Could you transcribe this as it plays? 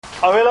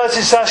I realise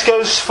it's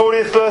Sashko's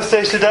 40th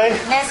birthday today.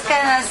 Днеска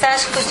е на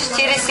Сашко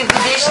 40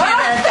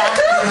 годишнината.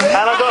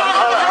 And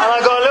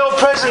I got a little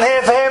present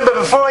here for him, but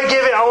before I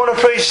give it, I want to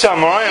preach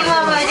some, alright?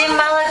 Имам един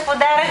малък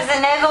подарък за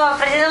него, а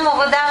преди да му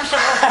го дам, ще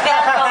го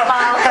повядвам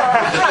малко.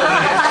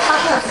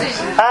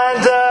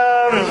 And,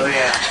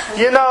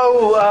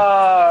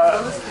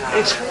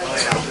 it's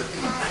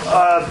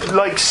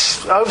like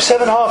over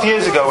 7.5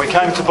 years ago we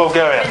came to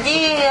Bulgaria.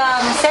 Преди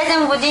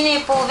 7 години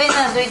и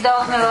половина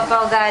дойдохме в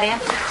България.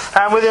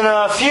 And within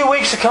a few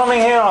weeks of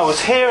coming here, I was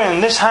here in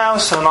this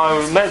house and I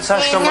met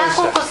Sashko. И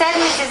няколко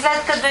седмици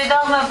след като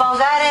дойдохме в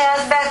България,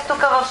 аз бях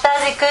тук в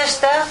тази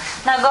къща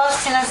на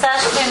гости на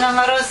Сашко и на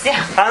Маруся.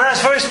 And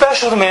that's very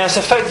special to me. It's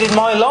affected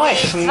my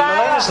life and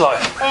Malena's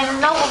life. Е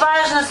много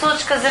важна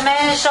случка за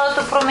мен,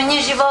 защото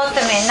промени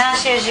живота ми,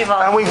 нашия живот.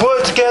 And we've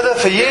worked together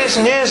for years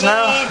and years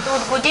now. И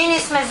от години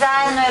сме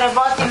заедно и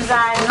работим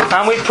заедно.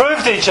 And we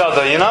proved each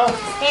other, you know.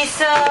 И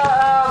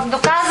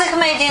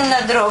доказахме един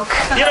на друг.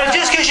 You know,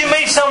 just because you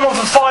meet someone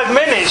for 5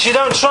 minutes, you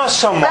don't trust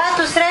someone.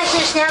 Когато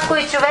срещнеш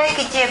някой човек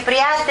и ти е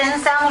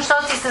приятен, само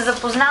защото си се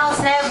запознал с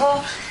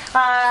него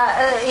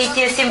и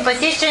ти е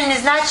симпатичен, не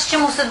значи, че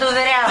му се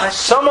доверяваш.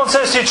 Someone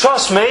says you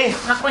trust me.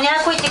 Ако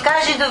някой ти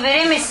каже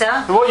довери ми се,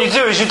 what you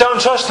do is you don't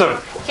trust them.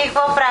 Ти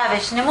какво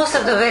правиш? Не му се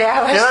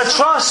доверяваш. You know,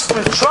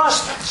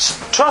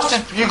 trust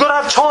is, you've got to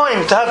have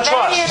time to have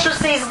trust. Доверието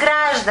се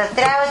изгражда.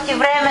 Трябва ти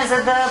време,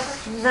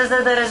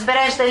 за да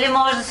разбереш дали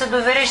можеш да се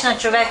довериш на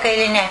човека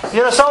или не.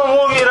 You know,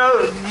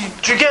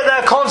 to get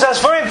that contact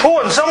is very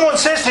important. Someone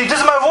says to you, it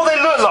doesn't matter what they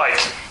look like.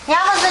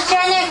 Няма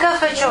значение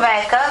какъв е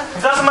човека.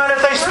 It doesn't matter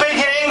if they speak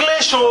in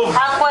English or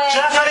ако е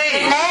Japanese.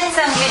 чужденец,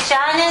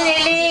 англичанин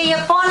или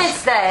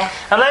японец да е.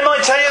 And they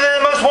might tell you they're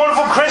the most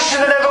wonderful Christian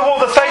that ever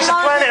walked the face of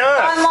planet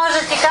Earth. Той може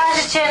да ти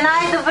каже, че е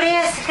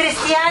най-добрият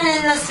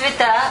християнин на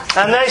света.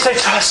 And they say,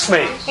 trust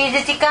me. И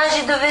да ти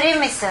каже, довери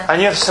ми се. And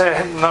you have to say,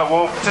 no,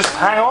 well, just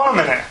hang on a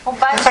minute.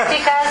 Обаче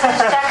ти казваш,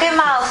 чакай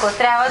малко,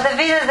 трябва да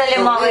видя дали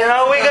мога. You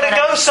know, we're going to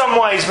go some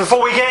ways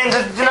before we get into,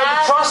 the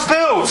trust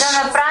builds.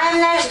 Да направим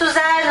нещо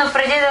заедно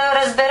преди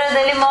да разбера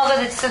дали мога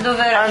да ти се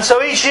доверя. And so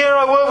each year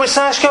I work with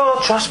Sashko,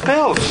 trust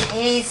builds.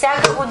 И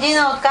всяка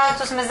година,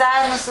 откакто сме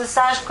заедно с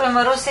Сашко и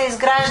Маруся,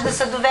 изгражда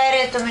се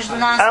доверието между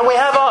нас. And we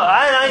have,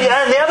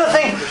 and the other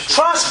thing,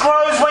 trust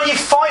grows when you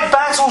fight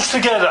battles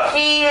together.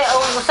 И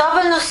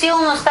особено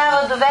силно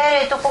става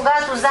доверието,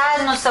 когато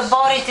заедно се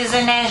борите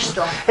за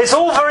нещо. It's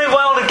all very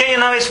well to get, you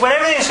know, it's when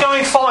everything's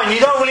going fine, you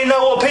don't really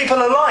know what people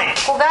are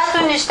like.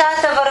 Когато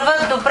нещата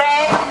върват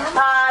добре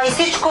и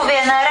всичко ви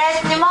е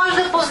наред, не можеш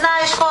да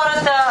познаеш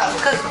хората,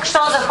 що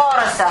за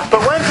хора са.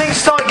 But when things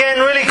start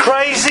getting really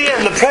crazy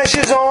and the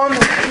pressure's on,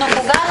 но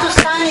когато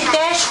стане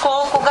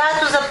тежко,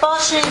 когато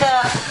започне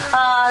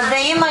да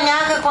има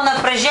някакво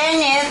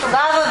напрежение,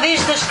 тогава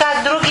виждаш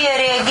как другия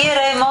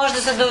реагира и можеш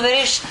да се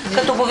довериш,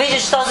 като го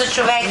видиш що за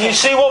човек. You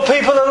see what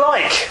people are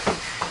like.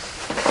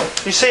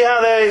 You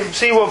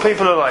see what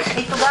people are like.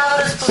 И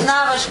тогава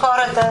разпознаваш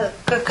хората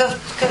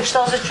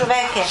що за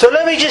човек е. So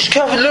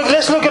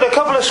let's look at a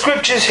couple of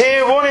scriptures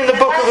here. One in the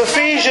book of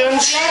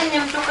Ephesians.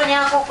 Погледнем тук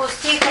няколко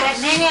стиха.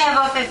 Единият е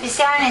в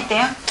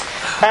Ефесяните.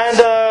 And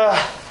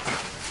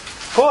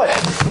boy.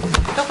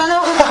 Тук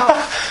много.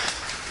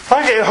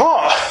 I get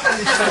hot.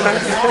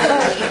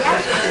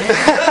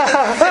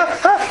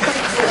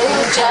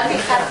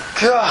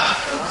 God,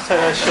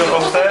 take that shirt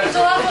off there.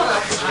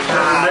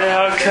 There,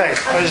 okay,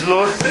 praise the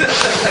Lord.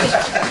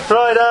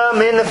 Right,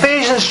 in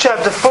Ephesians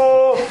chapter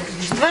 4,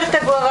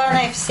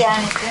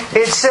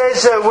 it says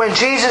that when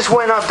Jesus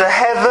went up to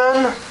heaven,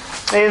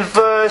 in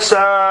verse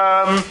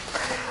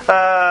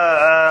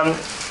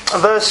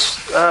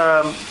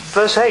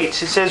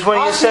 8, it says, when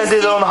he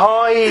ascended on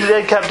high, he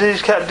led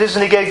captives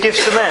and he gave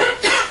gifts to men.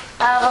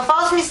 В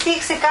 8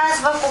 стих се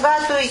казва,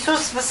 когато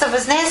Исус се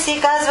възнесе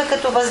и казва,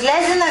 като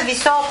възлезе на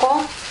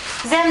високо,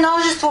 взе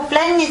множество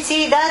пленници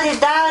и даде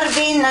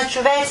дарби на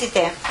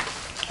човеците.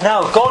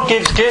 Now, God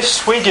gives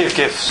gifts, we give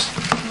gifts.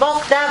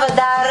 Бог дава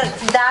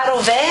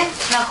дарове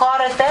на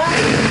хората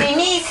и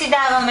ние си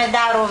даваме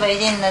дарове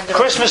един на друг.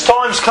 Christmas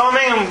time's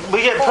coming and we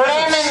get presents. По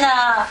време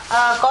на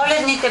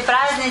коледните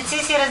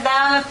празници си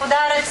раздаваме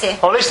подаръци.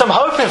 Or at least I'm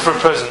hoping for a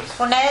present.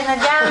 Поне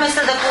надяваме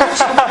се да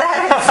получим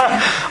подаръци.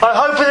 I'm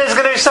hoping there's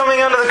going to be something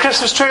under the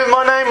Christmas tree with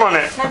my name on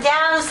it.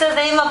 Надявам се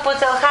да има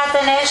под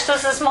елхата нещо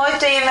с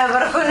моето име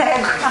върху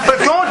него. But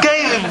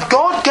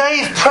God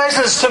gave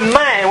presents to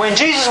man when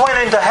Jesus went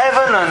into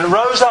heaven and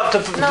rose up to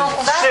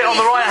sit on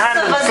the right hand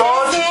of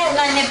God.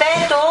 На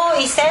небето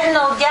и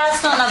седна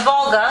отдясно на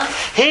Бога.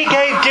 He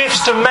gave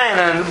gifts to men,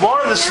 and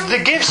one of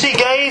the gifts he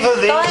gave are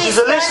these is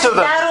a list of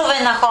them. Дарове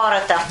на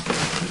хората.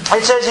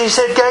 It says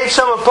he gave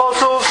some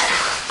apostles,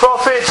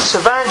 prophets,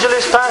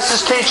 evangelists,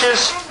 pastors,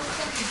 teachers.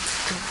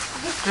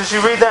 Did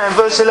you read that in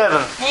verse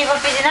 11? И в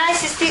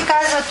 11 стих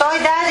казва, той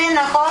даде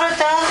на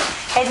хората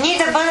едни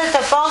да бъдат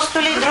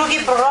апостоли,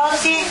 други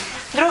пророци,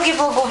 други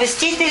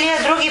благовестители,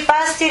 а други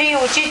пастири и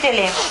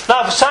учители.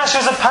 Now,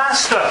 Sasha's a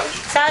pastor.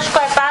 Сашко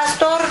е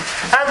пастор.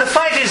 And the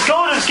fact is,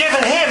 God has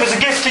given him as a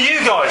gift to you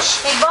guys.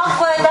 И Бог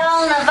го е дал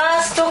на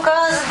вас тук,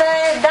 за да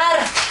е дар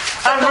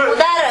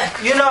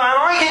You know, and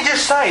I can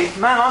just say,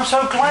 man, I'm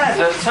so glad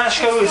that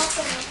Sashko is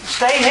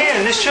staying here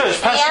in this church,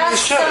 И pastoring аз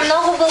this съм church.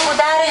 много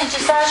благодарен, че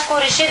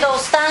Сашко реши да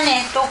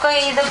остане тук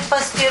и да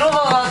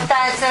пастирува в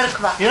тая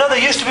църква. You know,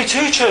 there used to be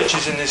 2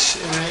 churches in this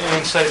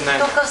in Sydney.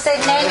 Тук в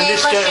Съединение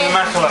имаше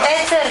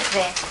 2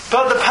 църкви.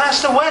 But the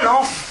pastor went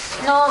off.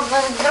 Но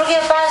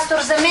другия пастор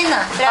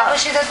замина.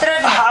 Трябваше да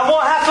тръгне. And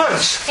what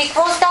happens? И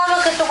какво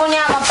става, като го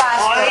няма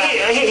пастора?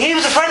 He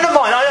was a friend of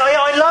mine.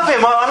 I love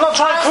him. I'm not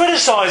trying to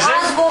criticize him.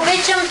 Аз го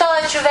обичам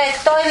този човек.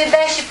 Той ми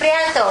беше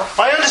приятел.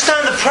 I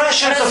understand the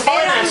pressures of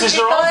Разбирам, finances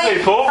че are on той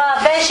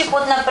people. беше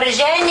под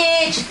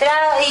напрежение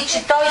и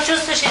че той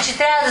чувстваше, че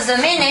трябва да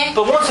замине.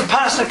 But once a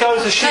pastor goes,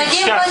 the Но sheep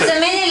един път scatter.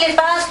 замине ли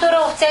пастора,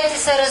 овцете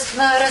се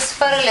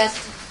разхвърлят.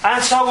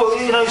 And so,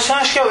 you know,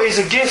 Sashko is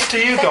a gift to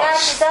you Така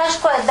че guys.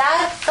 Сашко е дар,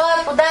 той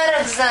е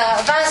подарък за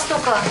вас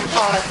тук,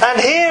 хората. And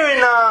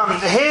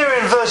here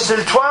in verse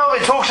 12,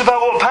 it talks about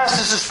what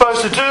pastors are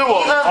supposed to do,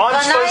 what И в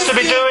I'm supposed to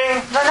be doing.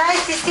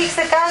 12 стих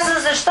се казва,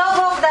 защо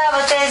Бог дава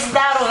тези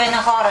дарове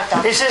на хората.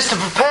 It says to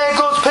prepare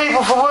God's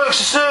people for works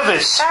of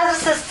service.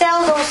 Казва с цел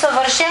да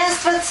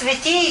усъвършенстват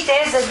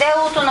светиите за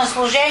делото на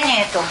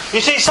служението.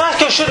 You see,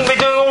 Sashko shouldn't be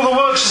doing all the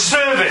works of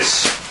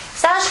service.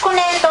 Сашко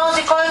не е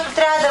този, който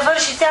трябва да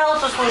върши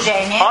цялото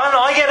служение.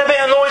 I get a bit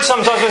annoyed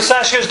sometimes when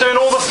Sashko's doing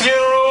all the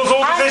funerals,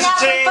 all the Аз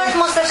някой visiting. път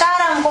му се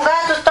карам,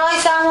 когато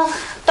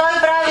той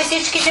прави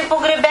всичките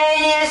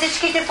погребения,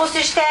 всичките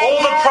посещения,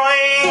 All the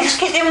praying.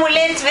 всичките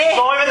молитви.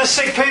 Driving the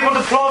sick people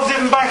to Plovdiv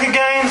and back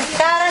again.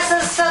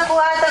 Кара с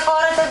колата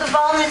хората до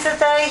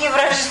болницата и ги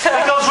връща.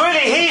 Because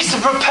really, he's to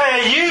prepare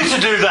you to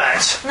do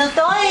that. Но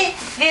той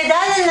ви е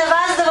даден на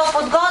вас да ви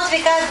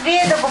подготви как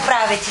вие да го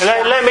правите.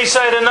 Let me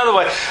say it another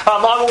way.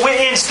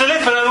 In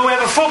Stolipino, we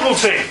have a football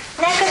team.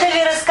 Нека да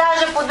ви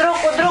разкажа от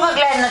друга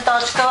гледна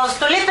точка. В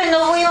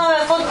Столипиново имаме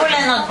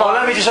футболен отбор. Well,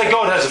 let me just say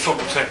God has a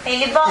football team.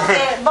 Или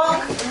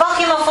Бог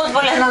има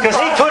футболен Because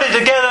he отбор. put it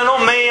together,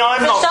 not me.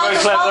 I'm not very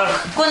Защото clever.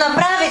 Бог го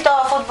направи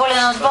този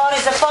футболен отбор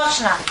и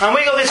започна. And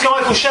we got this guy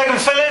called Shagan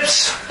Phillips.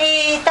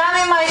 И там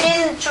има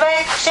един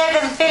човек,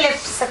 Шеган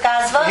Филипс се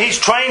казва. He's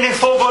trained in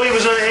football. He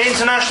was an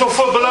international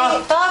footballer.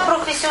 И той е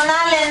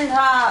професионален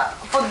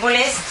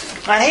футболист.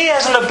 And he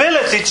has an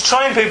ability to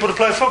train people to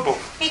play football.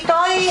 И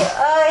той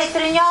е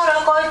треньора,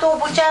 който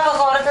обучава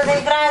хората да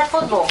играят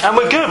футбол. And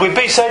we're good. We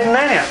beat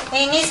Sadenania.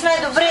 И ние сме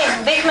добри.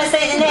 Бихме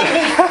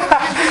съединени.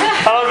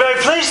 I'm very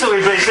pleased that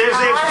we beat them.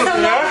 Аз съм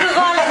много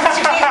доволен,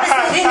 че бихме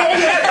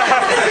съединени.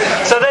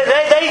 So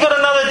they got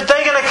another.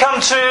 They're going to come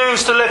to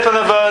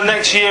Stolipinova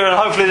next year, and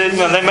hopefully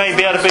they may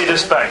be able to beat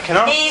us back. You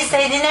know. И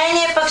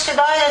съединение пък ще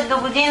дойдат до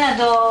година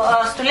до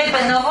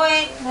Столипиново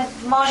и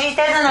може и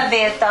те да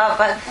набият този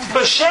път.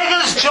 But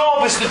Shagan's job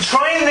is to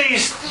train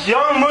these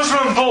young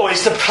Muslim boys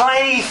to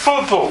play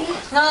football.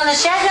 Но на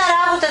Шеган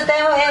работата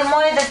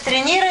му е да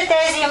тренира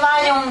тези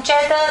млади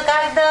момчета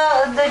как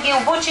да ги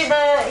обучи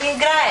да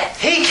играят.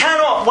 He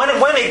cannot,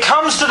 when it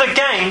comes to the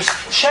games,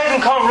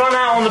 Shagan can't run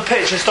out on the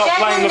pitch and start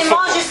Шеган playing the не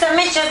football. може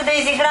самичък да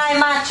изиграе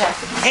матча.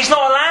 He's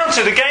not allowed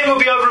to. The game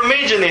will be over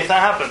immediately if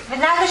that happens.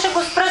 Веднага ще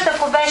го спрат,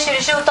 ако беше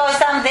решил той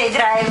сам да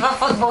играе във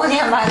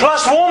футболния матч.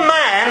 Plus, one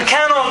man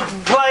cannot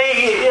play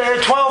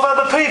 12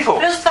 other people.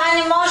 Плюс това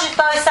не може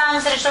той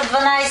сам срещу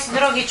 12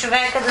 други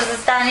човека да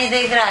застане и да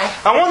играе.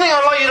 And one thing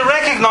I'd like you to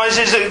recognise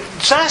is that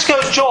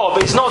Sashko's job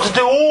is not to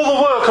do all the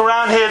work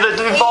around here that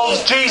involves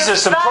Jesus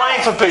and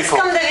praying for people.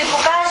 Искам да ви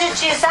покажа,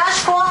 че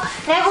Сашко,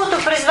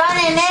 неговото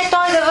призвание не е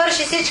той да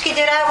върши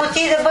всичките работи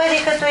и да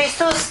бъде като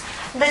Исус,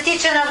 да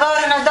тича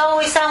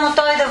нагоре-надолу и само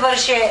той да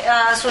върши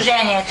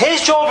служението. His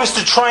job is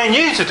to train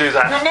you to do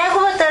that. Но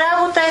неговата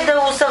работа е да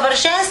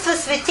усъвършенства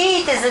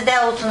светиите за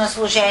делото на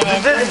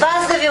служението. И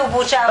вас да ви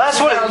обучава. That's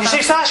what it, you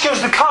see,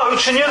 Sashko's the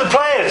coach and you're the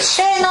players.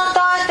 Все едно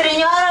той е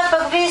треньора,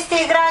 пък вие сте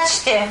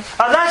играчите.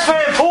 And that's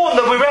very important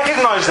that we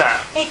recognise that.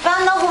 И това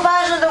е много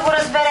важно да го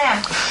разберем.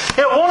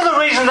 You know, one of the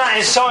reasons that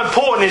is so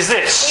important is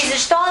this. И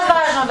защо е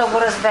важно да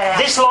го разберем?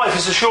 This life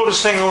is the shortest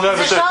thing we'll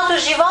ever do. Защото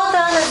живота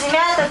на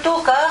земята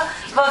тук,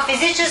 в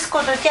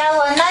физическото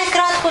тяло, е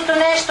най-краткото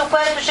нещо,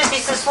 което ще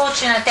ти се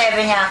случи на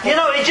тебе някой. You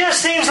know, it just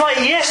seems like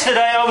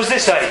yesterday I was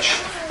this age.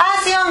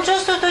 Аз имам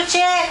чувството,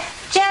 че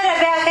вчера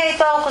бяха и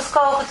толкова,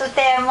 сколкото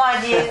те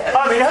млади.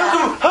 I mean,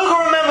 who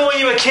can remember when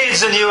you were kids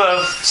and you were...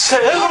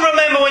 Who can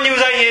remember when you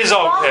was 8 years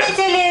old?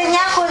 Помните ли,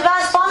 някой от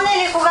вас помни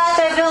ли,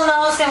 когато е бил на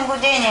 8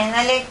 години,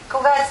 нали,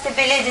 когато сте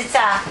били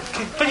деца?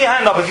 Put your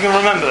hand up if you can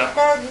remember that.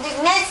 Да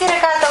дигнете си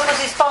ръката, ако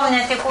си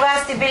спомняте, когато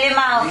сте били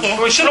малки.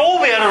 We should all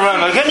be able to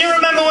remember. Can you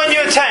remember when you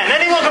were 10?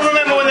 Anyone can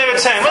remember when they were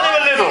 10? When they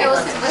were little?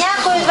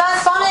 Някой от вас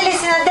помни ли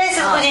си на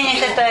 10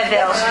 години, като е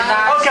бил?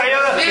 Okay,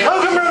 who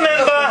can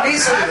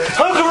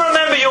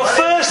remember your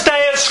first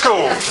day at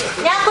school?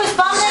 Някой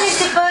спомня ли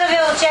си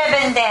първия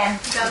учебен ден?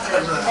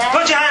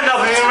 Put your hand up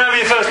if you remember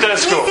your first day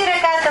at school. Дигни си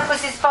ръката, ако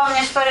си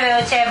спомняш първия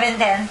учебен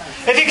ден.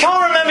 If you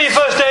can't remember your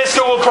first day at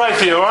school, we'll pray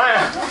for you,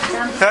 alright?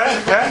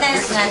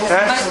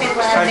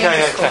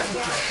 Okay.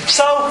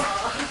 So,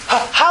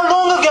 how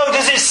long ago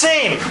does it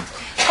seem?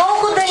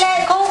 Колко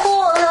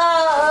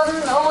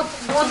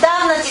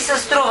отдавна ти се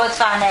струва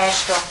това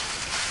нещо?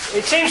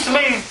 It seems to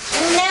me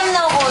Не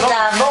много not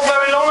отдавна.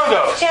 very long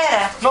ago.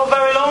 Вчера. Not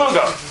very long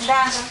ago.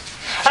 Да.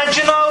 And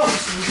you know,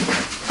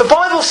 the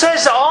Bible says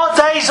that our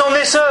days on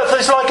this earth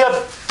is like a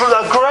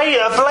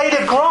blade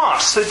of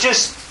grass that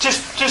just.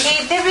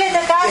 И Библията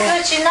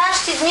казва, че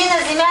нашите дни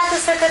на земята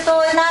са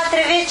като една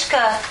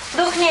тревичка.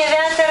 Духне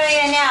вятъра и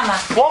я няма.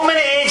 1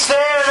 minute it's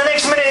there and the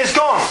next minute it's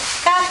gone.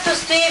 Както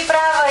стои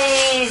права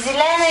и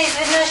зелена,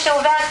 изведнъж е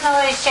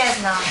увякнала и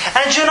изчезнала.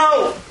 And you know,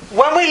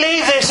 when we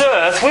leave this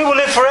earth, we will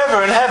live forever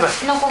in heaven.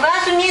 Но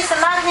когато ние се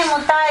махнем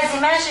от тая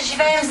земя, ще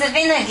живеем за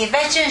винаги,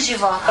 вечен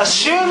живот.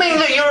 Assuming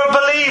that you're a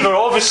believer,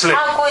 obviously.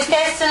 Ако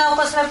естествено,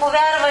 ако сме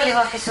повярвали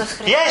в Исус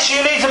Христос. Yes,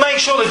 you need to make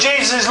sure that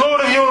Jesus is Lord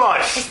of your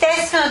life.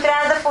 Естествено,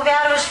 трябва да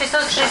повярваш в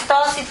Исус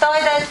Христос и Той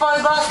да е твой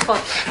Господ.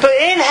 But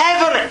in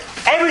heaven,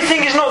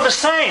 everything is not the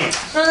same.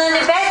 Но на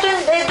небето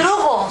е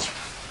друго.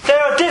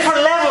 There are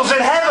different levels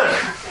in heaven.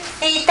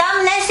 И там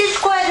не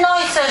всичко е едно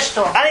и също.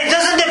 And it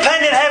doesn't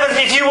depend in heaven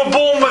if you were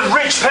born with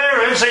rich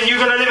parents and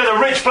you're going to live in a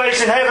rich place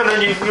in heaven and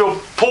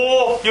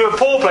you're a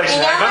poor place И in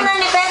няма heaven. на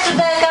небето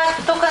да е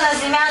както тук на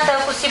земята.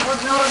 Ако си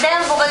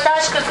роден в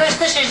богаташка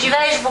къща, ще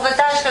живееш в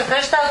богаташка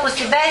къща. Ако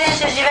си беден,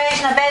 ще живееш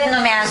на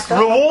бедно място.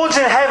 Rewards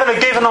in heaven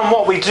are given on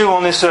what we do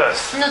on this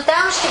earth. Но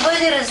там ще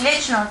бъде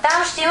различно.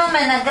 Там ще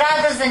имаме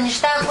награда за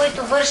неща,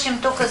 които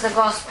вършим тук за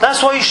Господ. That's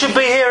why you should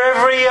be here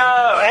every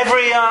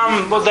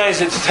what day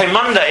is it today?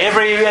 Monday,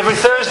 every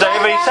Thursday,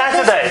 every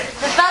Saturday.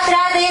 Затова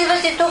трябва да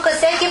идвате тук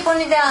всеки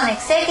понеделник,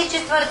 всеки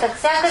четвъртък,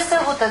 всяка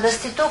събота, да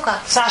сте тук.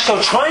 Sashko,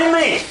 train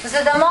me.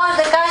 За да може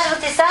да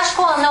кажете,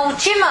 Сашко,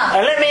 научи ма.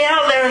 And let me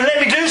out there and let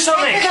me do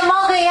something. Нека да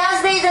мога и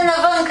аз да ида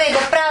навънка и да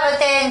правя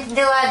те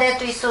дела,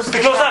 дето Исус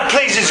Because that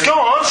pleases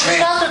God.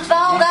 Защото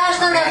това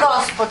угажда на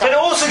Господа. But it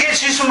also gets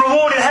you some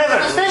reward in Но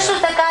heaven. също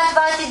така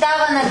това ти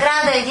дава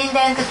награда един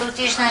ден, като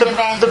отиш на The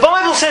небето.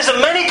 Bible says that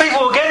many people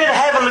will get into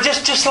heaven and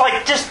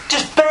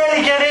just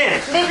barely get in.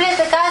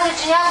 Библията казва,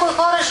 че някои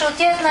хора ще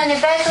отидат на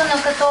небето,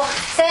 но като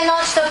все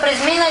нощта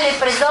презминали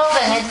през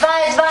огън,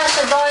 едва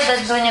ще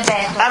дойдат до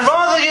небето. And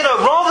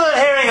rather than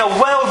hearing a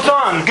well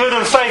done, good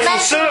and faithful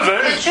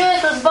servant, Да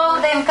чуят от Бог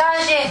да им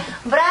каже,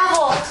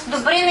 браво,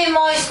 добри ми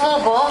мой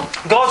слуго,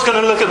 God's going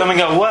to look at them and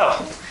go, well,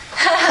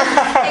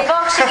 и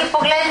Бог ще ги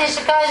погледне и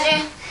ще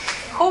каже,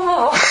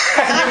 хубаво.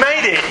 you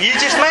made it. You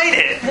just made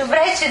it.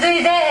 Добре, че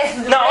дойде.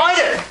 No,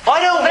 I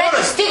don't Добре, want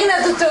че to. стигна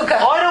до тук.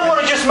 I don't want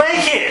to just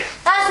make it.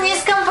 Аз не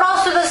искам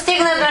просто да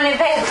стигна до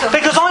небето.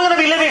 Because I'm going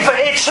to be living for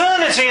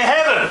eternity in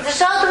heaven.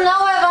 Защото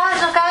много е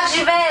важно как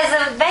живея за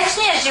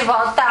вечния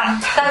живот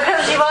там.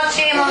 Какъв живот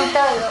ще имам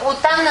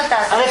оттам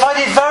нататък. And if I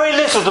did very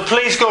little to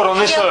please God on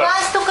this И ако earth,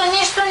 аз тук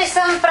нищо не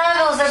съм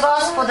правил за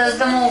Господа, за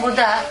да му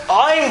угода,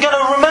 I'm going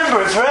to remember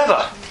it forever.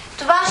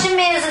 това ще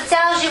ми е за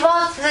цял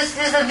живот,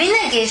 за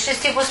винаги ще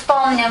си го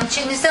спомням,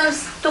 че не съм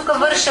тук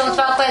вършил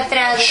това, което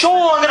трябва да.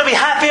 Sure, I'm going to be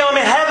happy I'm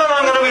in heaven.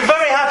 I'm going to be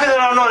very happy that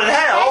I'm not in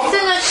hell.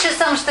 Естествено, че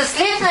съм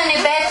щастлив на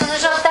небето,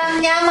 защото там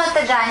няма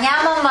тъга,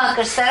 няма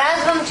мъка. Ще се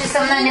радвам, че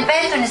съм на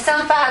небето, не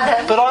съм падър.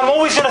 But I'm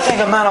always going to think,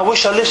 man, I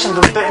wish I listened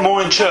a bit more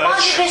in Може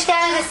church. би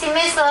щях да си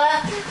мисля,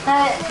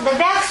 да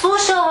бях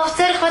слушал в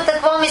църквата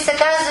какво ми се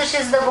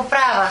казваше, за да го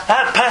правя.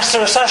 That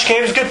pastor Sashke,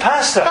 he was a good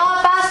pastor.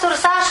 Това пастор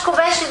Сашко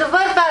беше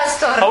добър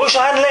пастор. I wish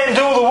I hadn't let him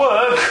do all the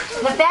work.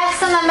 Да бях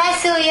се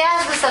намесил и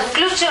аз да се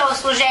включа в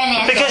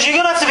служението. Because you're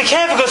going to have to be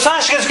careful because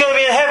Sashke's going to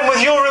be in heaven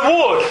with your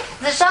reward.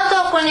 Защото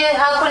ако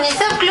не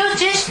се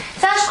включиш,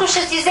 Сашко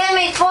ще ти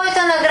вземе и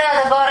твоята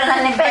награда горе на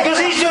небето. Because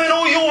he's doing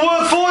all your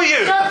work for you.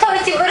 Защото той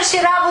ти върши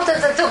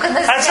работата тук на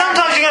And земята.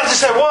 sometimes you have to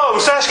say, whoa,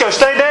 Sashko,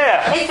 stay there.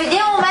 И в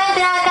един момент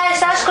трябва да кажеш,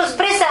 Сашко,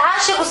 спри се,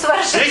 аз ще го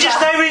свърша. You just това.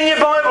 stay reading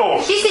your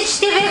Bible. Ти си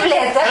чети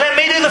Библията. And let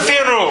me do the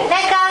funeral.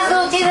 Нека аз да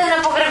отида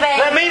на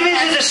погребение. Let me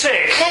visit the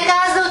sick. Нека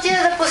аз да отида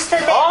да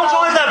посетя. I'll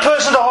drive that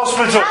person to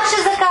hospital. Аз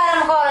ще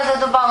закарам хората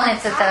до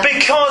болницата.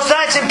 Because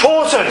that's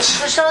important.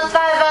 Защото това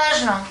е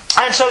важно.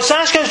 And so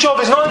Sashko's job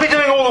is not to be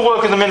doing all the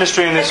work in the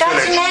ministry in this Така че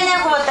village, не е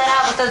неговата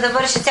работа да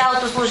върши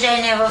цялото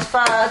служение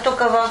тук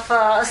в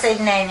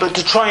Съединение. but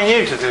to train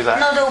you to do that.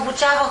 Но да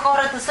обучава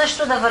хората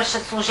също да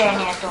вършат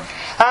служението.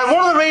 And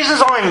one of the reasons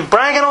I'm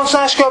bragging on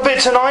Sashko a bit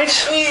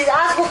tonight И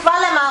аз го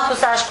хваля малко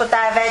Сашко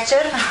тая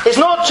вечер. is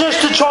not just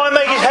to try and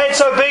make his head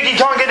so big he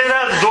can't get it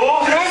out the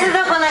door. Не за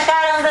да го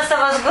накарам да се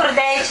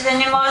възгордее, че да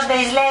не може да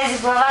излезе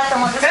главата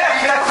му да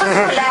стане толкова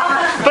голяма.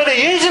 But to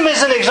use him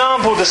as an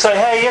example to say,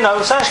 hey,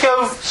 Sashko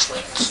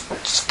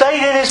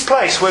stayed in his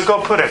place where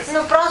God put him.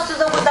 Но просто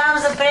да го дам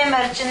за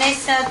пример, че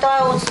наистина той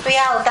е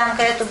отстоял там,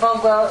 където Бог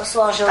го е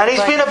сложил. And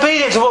he's been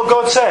obedient to what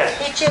God said.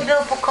 И че е бил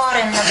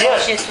покорен на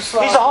Божието He's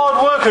Слово. a hard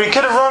worker. He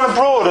could have run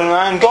abroad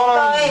and gone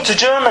on to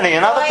Germany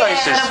and other Той е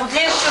places.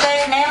 работлив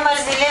човек, не е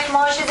мързелив,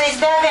 може да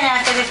избяга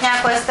някъде в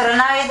някоя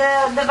страна и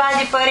да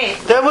вади пари.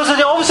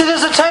 Obviously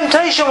there's a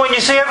temptation when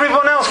you see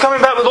everyone else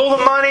coming back with all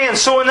the money and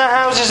sorting their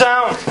houses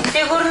out.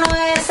 Сигурно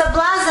е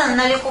съблазън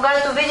нали,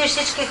 когато видиш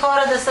всички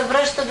хора да се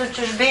връщат до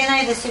чужбина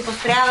и да си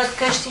построяват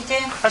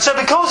къщите. And so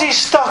because he's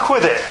stuck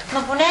with it,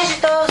 Но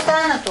понеже той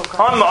остана тук.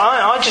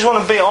 I just want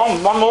to be on.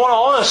 I want to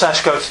honour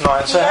Sashko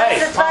tonight and say, hey,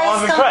 Затова I'm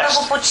искам да impressed.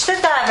 го почета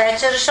тази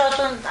вечер,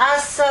 защото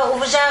аз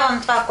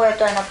уважавам това,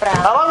 което е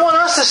направил. And I want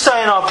us to stay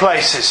in our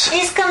places.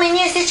 Искаме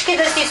ние всички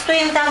да си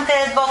стоим там,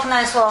 където Бог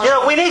не е сложил. You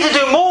know, we need to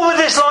do more with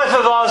this life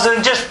of ours than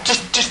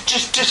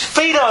just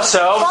feed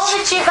ourselves.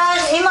 Повече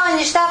има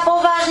неща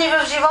по-важни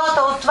в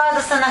живота от това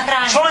да се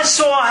нахраним. Try and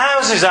sort our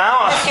houses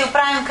out. Да си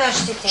оправим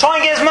къщите. Try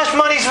and get as much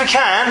money as we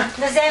can.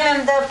 Да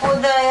вземем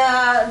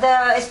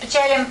да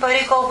изпечелим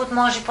пари колкото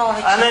може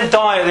повече. And then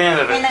die at the end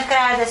of И it.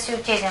 накрая да си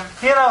отидем.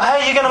 You know, hey,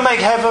 you're going to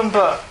make heaven,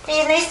 but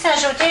И наистина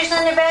ще отидеш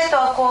на небето,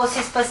 ако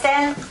си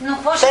спасен, но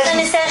какво ще да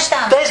несеш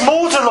там? there's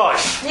more to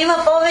life. Има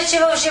повече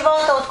в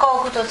живота,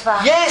 отколкото това.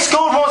 Yes,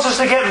 God wants us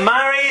to get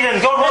married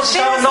and God wants us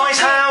to have a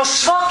nice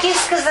house. Бог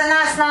иска за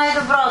нас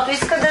най-доброто.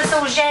 Иска да се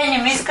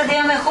оженим, иска да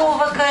имаме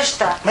хубава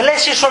къща. But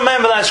let's just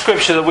remember that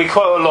scripture that we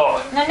quote a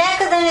lot. Но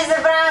нека да не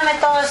забравяме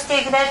този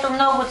стих, където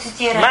много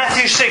цитираме.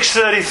 Matthew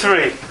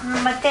 6:33.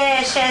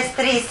 Матея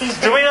 6:33.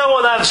 Do we know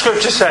what that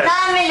scripture says?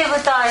 Знаем ли го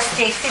този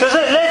стих? Because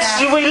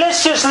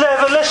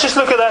let's just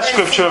look at that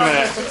scripture a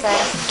minute.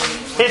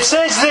 It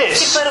says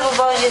this Първо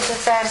Божието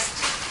царство.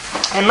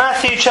 in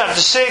Matthew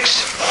chapter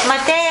 6,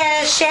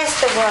 Матея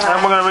 6 глава. and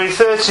we're going to read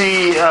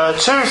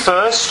 32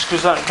 first,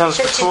 because that comes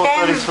before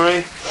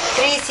 33.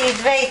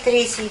 32 и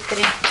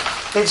 33.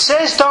 It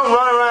says, don't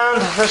run around.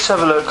 Let's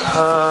have a look.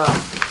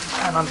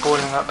 And I'm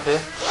boiling up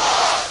here.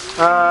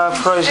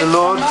 Praise the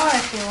Lord.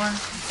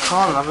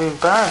 Can't, I'll be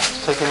embarrassed to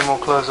take any more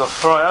clothes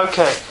off. Right,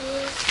 okay.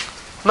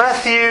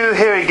 Matthew,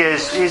 here it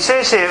goes. It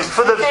says here,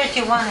 for the...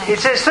 31. It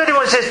says,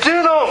 31, it says,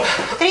 do not...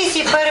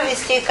 31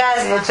 стих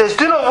казва. It says,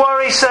 do not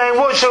worry, saying,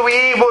 what shall we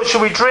eat, what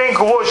shall we drink,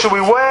 or what shall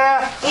we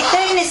wear? И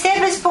тъй не се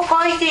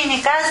безпокойте и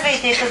не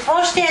казвайте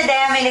какво ще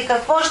ядем или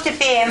какво ще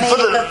пием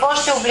или какво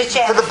ще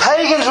облечем. For the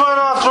pagans run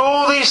after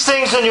all these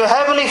things, and your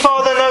heavenly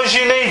Father knows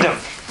you need them.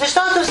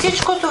 Защото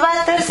всичко това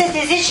търсят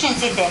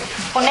езичниците,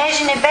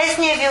 понеже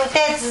Небесният ви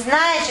Отец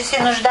знае, че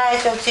се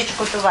нуждаете от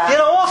всичко това. You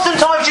know,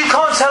 oftentimes you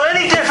can't tell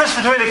any difference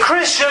between a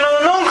Christian and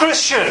a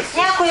non-Christian.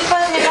 Някой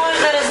път не можеш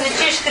да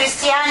различиш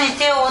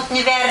християните от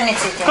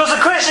неверниците. Because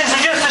the Christians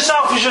are just as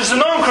selfish as the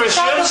Защото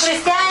non-Christians.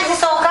 християните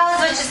се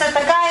оказва, че са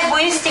така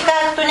егоисти,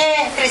 както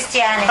не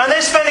християни. And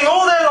they're spending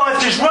all their life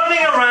just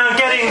running around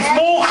getting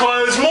more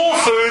clothes, more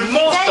food,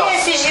 more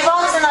Целият stuff. си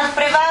живот се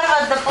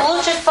надпреварват да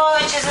получат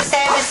повече за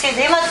себе си,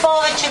 да имат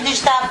повече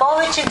неща,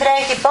 повече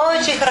дрехи,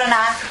 повече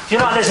храна. You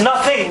know, there's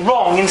nothing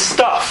wrong in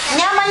stuff.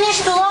 Няма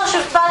нищо лошо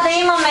в това да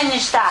имаме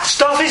неща.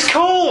 Stuff is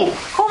cool.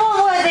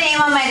 Хубаво е да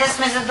имаме и да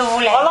сме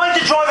задоволени. I like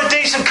to drive a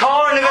decent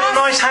car and live in a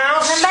nice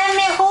house. На мен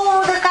ми е хубаво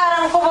да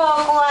карам хубава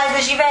кола и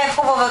да живея в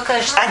хубава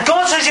къща. And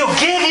God says He'll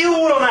give you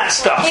all of that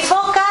stuff. И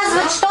Бог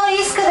казва, че Той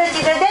иска да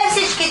ти даде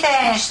всички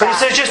тези неща. But He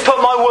says, just put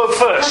my word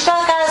Но first.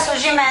 Той казва,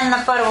 служи мен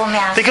на първо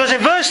място. Because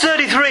in verse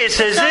 33 it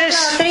says this.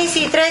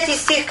 33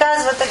 стих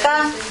казва така.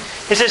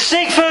 It says,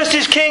 seek first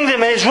His kingdom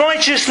and His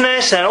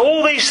righteousness, and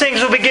all these things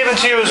will be given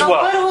to you as Но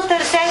well. първо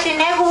търсете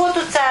Неговото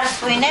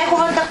царство и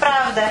Неговата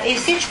правда и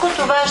всичко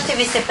това ще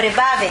ви се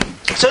прибави.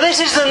 So this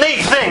is the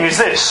neat thing, is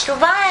this.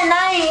 Това е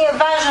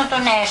най-важното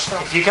нещо.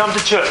 If you come to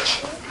church,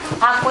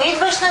 Ако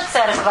идваш на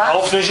църква,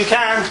 often as you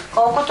can,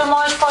 колкото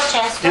можеш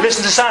по-често, you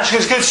listen to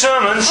Sashka's good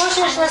sermons,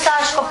 слушаш на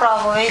Сашко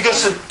проповеди,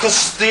 because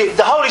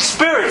the Holy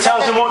Spirit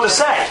tells them what to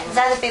say.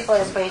 за да people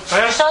да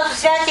preach. Защото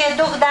Святия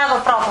Дух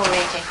дава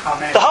проповеди.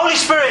 The Holy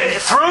Spirit,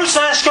 through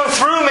Sashko,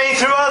 through me,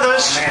 through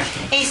others,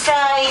 И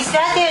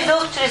Святия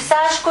Дух чрез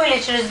Сашко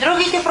или чрез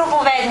другите is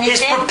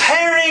проповедници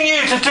preparing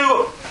you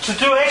to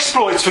do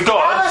exploits for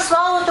God. дава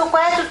Словото,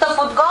 което те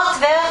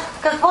подготвя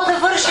какво да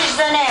вършиш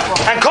за Него.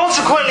 And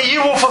consequently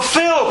you will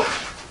fulfill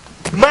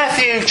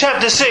Matthew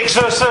chapter 6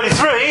 verse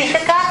 33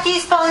 Така ти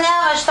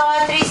изпълняваш, това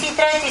е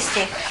 33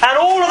 стих. and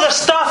all of the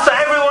stuff that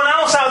everyone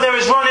else out there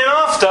is running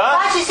after,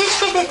 Значи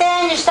всичките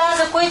тези неща,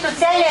 за които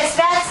целият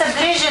свят се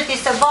грижат и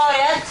се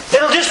борят,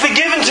 it'll just be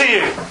given to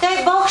you.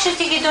 Той Бог ще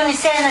ти ги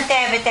донесе на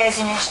тебе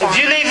тези неща. If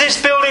you leave this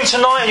building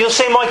tonight, you'll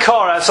see my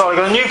car outside. I've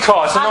got a new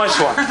car. It's a nice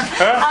one.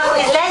 Huh? Ако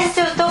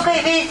излезете от тук и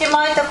видите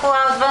моята кола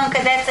отвън,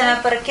 където съм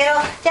я паркирал,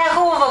 тя е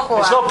хубава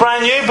кола. It's not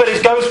brand new, but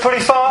it goes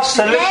pretty fast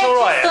and Не looks е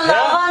alright. чисто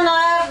нова, но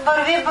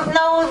върви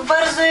много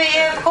бързо и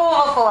е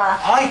хубава кола.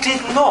 I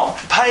did not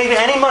pay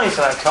any money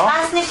for that car.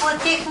 Аз не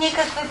платих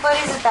никакви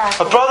пари за тази A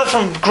кола. brother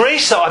from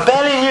Greece that I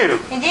barely knew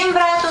Един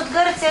брат от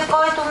Гърция,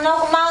 който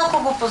много малко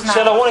го said, I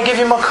познава, want to give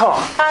you my car.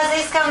 каза,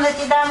 искам да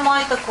ти дам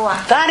моята кола.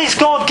 That is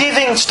God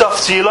giving stuff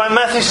to you, like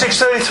Matthew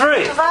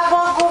 6:33. Това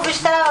Бог го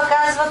обещава,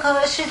 казва,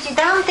 ще ти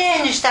дам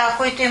тези неща,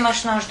 които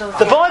имаш нужда от The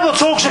тях. Bible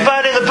talks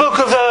about in the book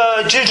of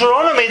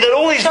Deuteronomy that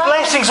all these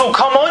blessings will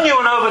come on you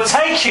and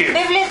overtake you.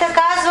 Библията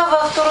казва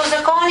в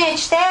Второзаконие,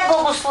 че те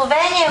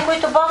благословения,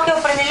 които Бог е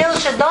определил,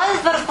 ще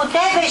дойдат върху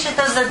тебе и ще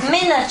те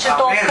задминат, ще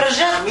те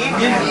обкръжат.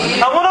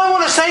 And what I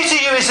want to say to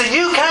you is that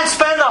you can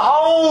spend the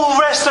whole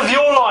rest of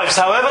your lives,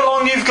 however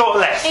long you've got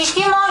left, И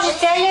ти може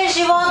целият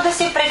живот да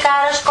си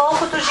прекараш,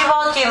 колкото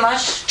живот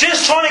имаш,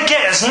 just trying to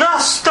get as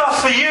enough stuff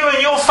for you and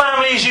your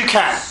family as you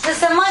can. да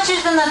се мъчиш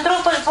да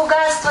натрупаш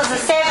богатства за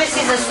себе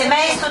си, за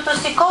семейството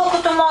си,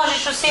 колкото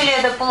можеш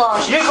усилия да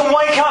положиш. You can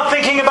wake up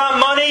thinking about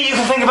money, you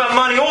can think about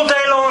money all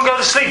day long and go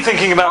to sleep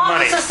thinking about Може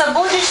money. да се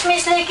събудиш,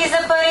 мислейки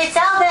за пари,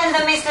 цял ден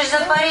да мислиш за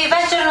пари и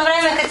вечерно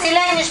време, като си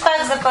легнеш, пак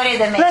за пари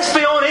да мислиш. Let's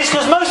be honest,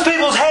 because most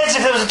people's heads,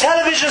 if there was a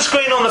television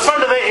screen on the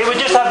front of it, it would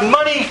just have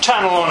money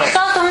channel on it.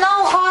 Защото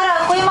много хора,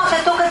 ако имаха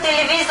тук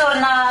телевизор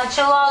на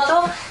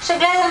челото, ще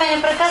гледаме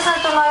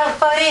непрекъснато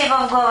пари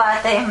в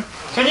главата им.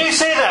 Can you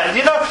see that?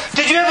 You know,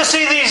 did you ever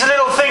see these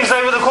little things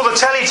they were called the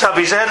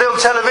Teletubbies? They had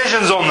little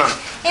televisions on them.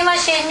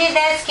 Имаше едни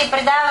детски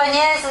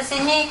предавания с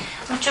едни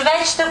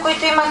човечета,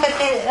 които имаха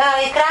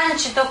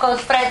екранче тук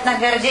отпред на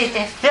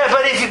гърдите. Yeah,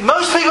 but if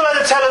most people had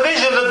a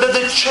television,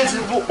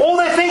 all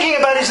they're thinking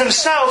about is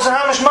themselves and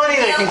how much money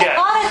they can get.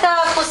 Ако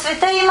хората по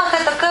света имаха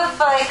такъв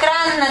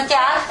екран на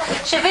тях,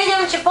 ще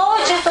видим, че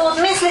повечето от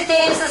мислите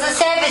им са за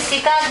себе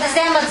си, как да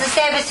вземат за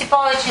себе си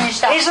повече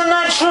неща. Isn't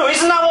that true?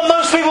 Isn't that what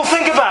most people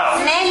think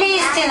about? Не е ли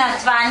истина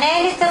това? Не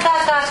е ли така,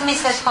 как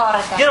мислят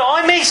хората? You know,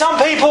 I meet some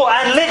people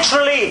and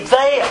literally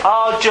they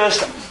are just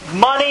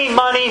money,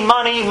 money,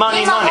 money,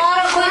 money, Има money.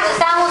 хора, които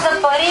само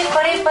за пари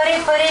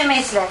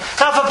мислят.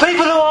 Now, for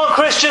people who aren't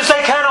Christians,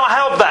 they cannot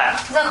help that.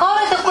 За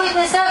хората, които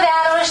не са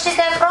вярващи,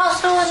 те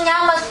просто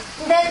нямат,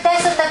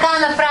 те са така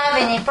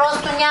направени,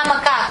 просто няма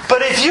как.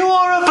 But if you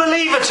are a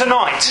believer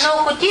tonight,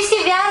 Но ако ти си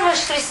вярваш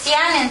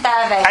християнин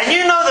тази вечер, and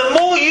you know the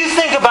more you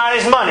think about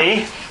is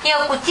money, и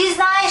ако ти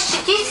знаеш, че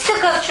ти си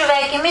такъв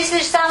човек и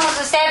мислиш само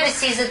за себе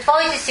си и за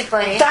твоите си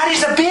пари, that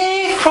is a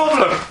big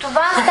problem.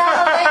 това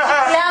става вече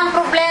голям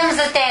проблем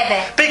за тебе.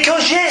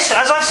 Because yes,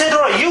 as I've said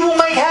already, you will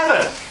make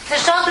heaven,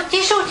 Защото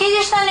ти ще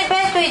отидеш на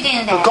небето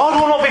един ден. but God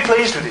will not be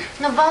pleased with you.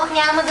 Но Бог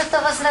няма да те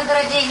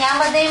възнагради,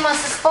 няма да има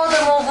с какво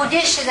да му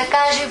угодиш и да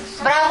каже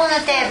браво на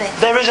тебе.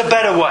 There is a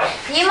better way.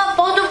 Има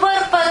по-добър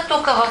път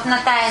тук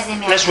на тая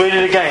земя. Let's read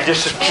it again,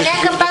 just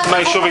to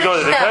make sure we got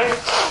it, okay?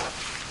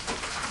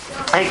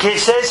 It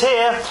says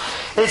here,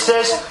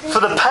 for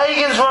the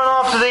pagans run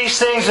after these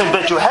things,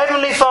 but your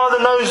heavenly Father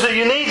knows that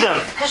you need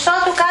them.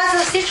 Защото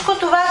казва, всичко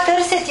това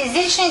търсят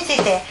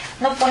езичниците,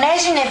 но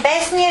понеже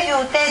небесният ви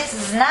Отец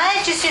знае,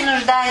 че си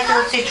нуждаете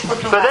от всичко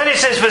това. But then it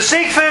says, but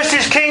seek first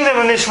His kingdom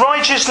and this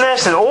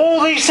righteousness, and all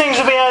these things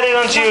will be added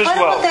unto you as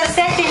Първо well.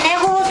 търсете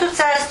Неговото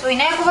царство и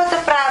Неговата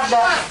правда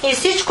и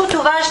всичко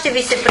това ще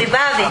ви се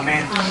прибави.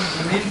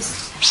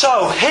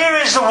 So, here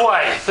is the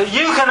way that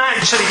you can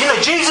actually,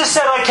 Jesus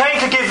said, I came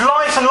to give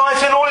life and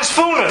life in all its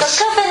fullness.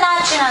 Какъв е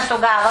начинът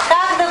тогава?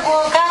 Как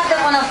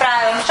да го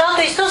направим?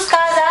 Защото Исус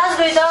каза, аз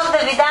дойдох да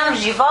ви дам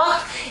живот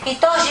и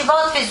то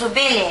живот в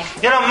изобилие.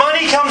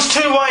 Money comes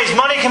two ways.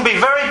 Money can be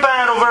very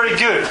bad or very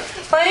good.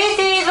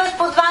 Парите идват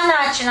по два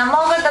начина.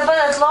 Могат да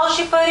бъдат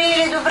лоши пари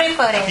или добри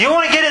пари. You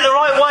want to get it the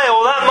right way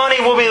or that money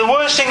will be the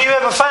worst thing you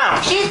ever found.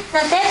 На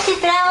теб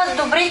ти трябват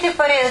добрите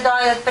пари да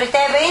дойдат при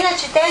тебе,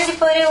 иначе тези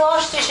пари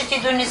лошите ще ти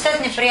донесат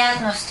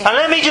неприятности. And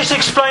let me just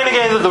explain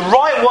again that the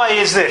right way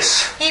is this.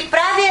 И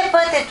правия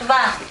път е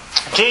това.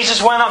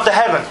 Jesus went up to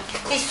heaven.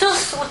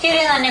 Исус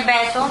отиде на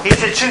небето. He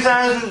said,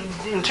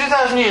 in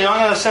 2000 years, I'm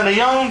going to send a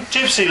young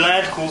gypsy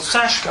lad called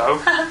Sashko.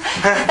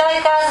 Той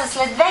каза,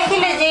 след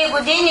 2000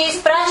 години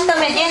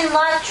изпращам един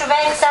млад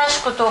човек,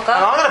 Сашко, тук.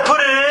 And I'm going to put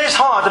it in his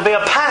heart to be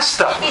a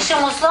pastor. И ще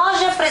му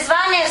сложа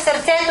призвание в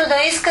сърцето да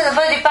иска да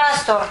бъде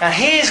пастор. And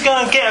he is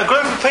going to get a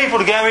group of people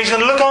together. He's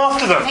going to look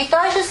after them. И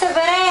той ще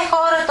събере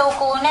хората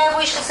около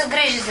него и ще се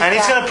грижи за And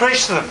he's тях. going to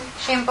preach to them.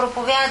 Ще им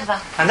проповядва.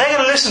 And they're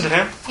going to listen to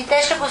him. И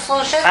те ще го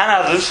слушат. And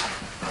others.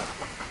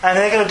 And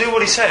they're going to do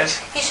what he says.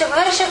 И ще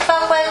вършат това,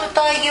 което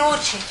той ги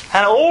учи.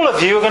 And all of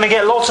you are going to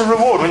get lots of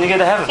reward when you get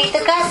to heaven. И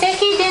така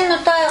всеки един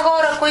от тия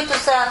хора, които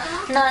са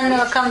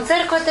към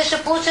църквата,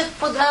 ще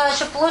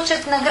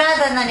получат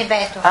награда на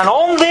небето. And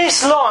on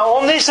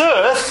this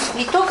earth,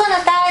 И тук на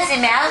тая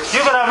земя,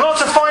 you're going to have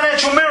lots of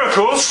financial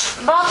miracles.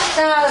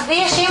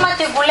 вие ще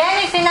имате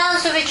големи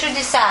финансови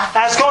чудеса.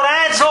 As God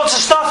adds lots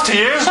of stuff to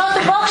you.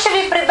 Защото Бог ще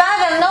ви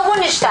прибавя много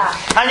неща.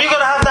 And you're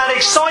going to have that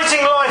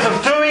exciting life of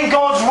doing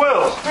God's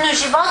will. Но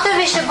живота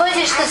ви ще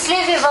бъде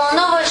щастлив и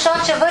вълнуващ,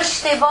 защото ще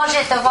вършите и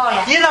Божията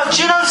воля. Do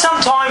you know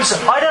sometimes,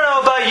 I don't know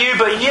about you,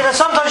 but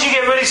sometimes you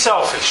get really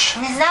selfish.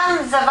 Не знам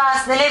за вас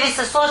дали ви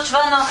се случва,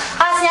 но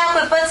аз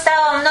някой път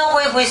ставам много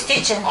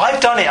егоистичен.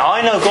 I've done it.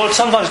 I know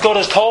sometimes God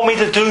has told me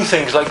to do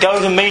things, like go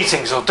to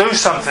meetings or do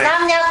something.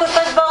 Знам някой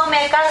път Бог ми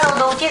е казал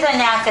да отида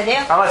някъде.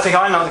 And I think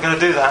I'm not going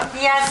to do that.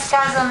 И аз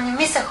казвам, не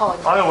ми се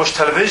ходи. I'm going to watch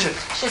television.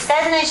 Ще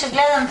седна и ще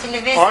гледам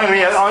телевизия. I'm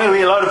going to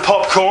eat a load of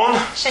popcorn.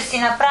 Ще си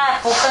направя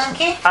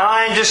пуканки. And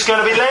I'm just going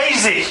to be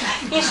lazy.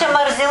 И ще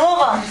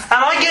мързелувам.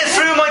 And I get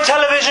through my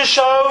television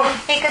show.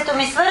 И като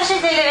ми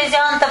свърши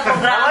телевизионната And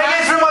програма, I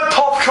get through my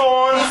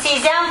popcorn. и си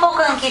изям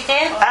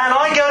пуканките, And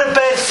I go to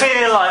bed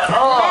feeling like,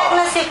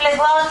 легна си в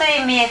леглото и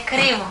ми е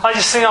криво. I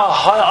just think,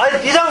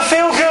 you don't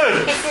feel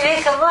good. И си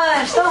викам,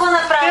 що го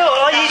направя?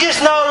 You just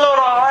know, Lord,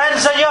 and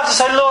so you have to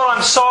say, Lord,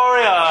 I'm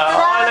sorry,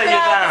 I let you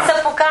Трябва да down.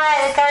 се покая,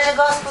 да каже,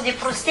 Господи,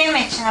 прости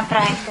ме, че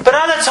направих така. But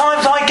other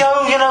times I go,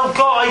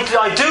 God, I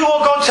I do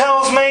what God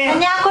tells me.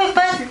 Някой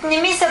път не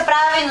ми се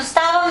прави, но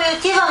ставам и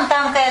отивам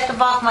там, където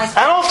Бог ме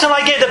изпраща. And often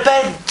I get to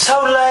bed so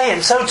late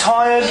and so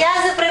tired. И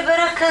аз да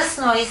пребера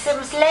късно и съм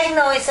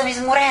слегнал и съм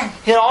изморен.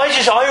 You know,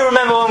 I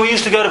remember when we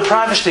used to go to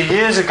Pravishta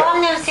years ago.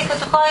 Помням си,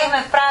 като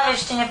ходихме в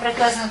Правещи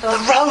непрекъснато.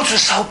 The roads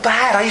were so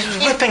bad. I was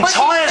ripping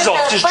tires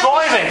off just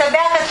driving. Пътищата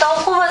бяха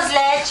толкова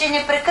зле, че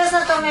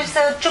непрекъснато ми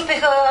се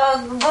чупиха,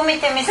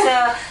 гумите ми се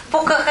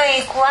пукаха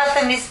и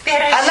колата ми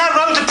спираше. And that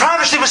road to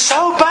Pravishta was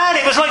so bad.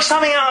 It was like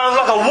something out of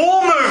like a war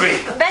movie.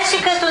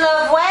 Беше като на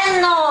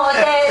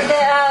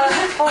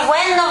по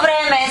военно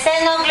време. Все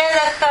едно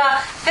гледах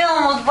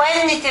филм от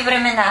военните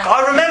времена.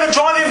 I remember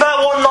driving back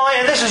one night,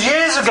 and this was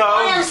years ago.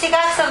 Помням си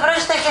как се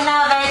връщах една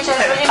вечер,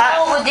 преди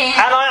много години.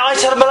 And I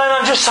said to Milena,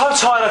 I'm just so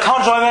tired, I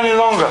can't drive any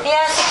longer. И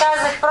аз си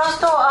казах,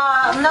 просто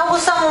много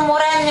съм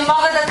уморен, не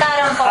мога да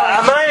карам повече.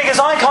 And Milena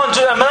goes,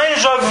 Milena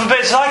drove for a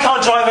bit, so I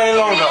can't drive any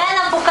longer.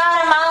 Милена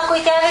покара малко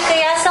и тя вика,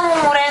 и аз съм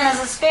уморена,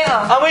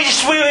 заспивам. And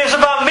it was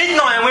about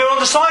midnight, and we were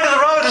on the side of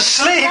the road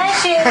asleep.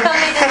 Беше към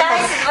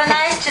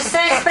 11-12 часа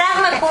и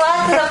спряхме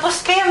колата да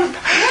поспим.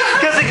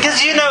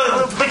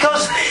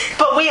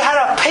 But we had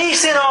a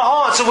peace in our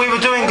hearts that we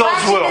were doing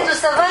God's will. Обаче, като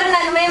се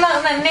върнахме,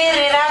 имахме мир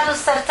и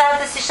радост в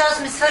сърцата си, защото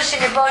сме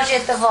свършили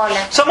Божията воля.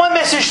 So my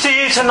message to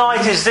you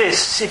tonight is this: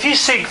 if you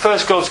seek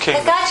first God's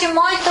kingdom, така че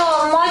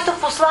моето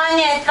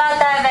послание е това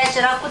тая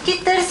вечер. Ако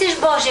ти търсиш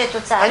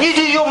Божието царство, and you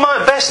do your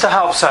best to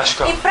help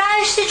Sashka, и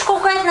правиш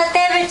всичко, което на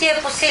тебе ти е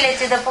по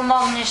силите да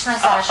помогнеш на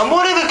Сашка, and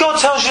whatever God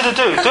tells you to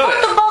do, do it.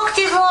 каквото Бог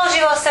ти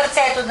изложи в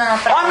сърцето да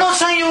направиш. I'm not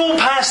saying you're all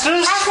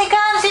pastors. Аз не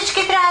казвам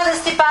всички трябва да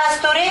сте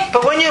пастори.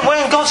 But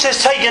when God says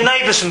take your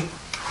neighbour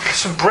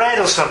some bread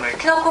or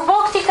something, Но ако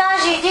Бог ти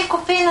каже, иди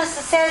купи на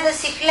съседа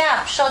си хляб,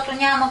 защото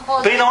няма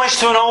какво да... be nice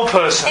to an old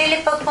person.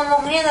 Или пък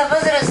помогни на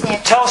възрастния.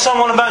 Tell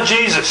someone about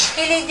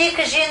Jesus. Или иди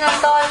кажи на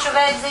този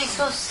човек за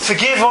Исус.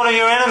 Forgive one of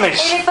your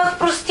enemies. Или пък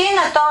прости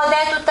на този,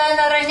 дето те е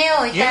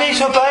наранил и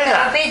те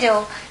е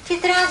обидил.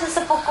 Ти трябва да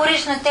се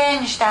покориш на тези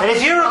неща. And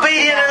if you're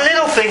obedient in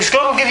little things,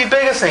 God will give you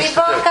bigger things И to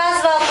Бог do.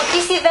 казва, ако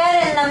ти си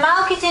верен на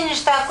малките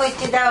неща, които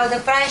ти дава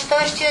да правиш,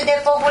 Той ще ти даде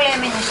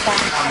по-големи неща.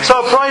 So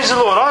praise the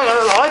Lord.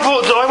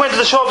 I went to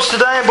the shops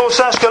today and bought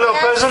Sashka a little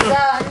present.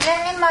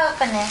 Не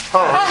малка не.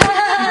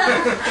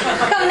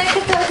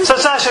 So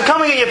Sasha,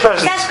 come and get your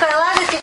present. Сашка, ела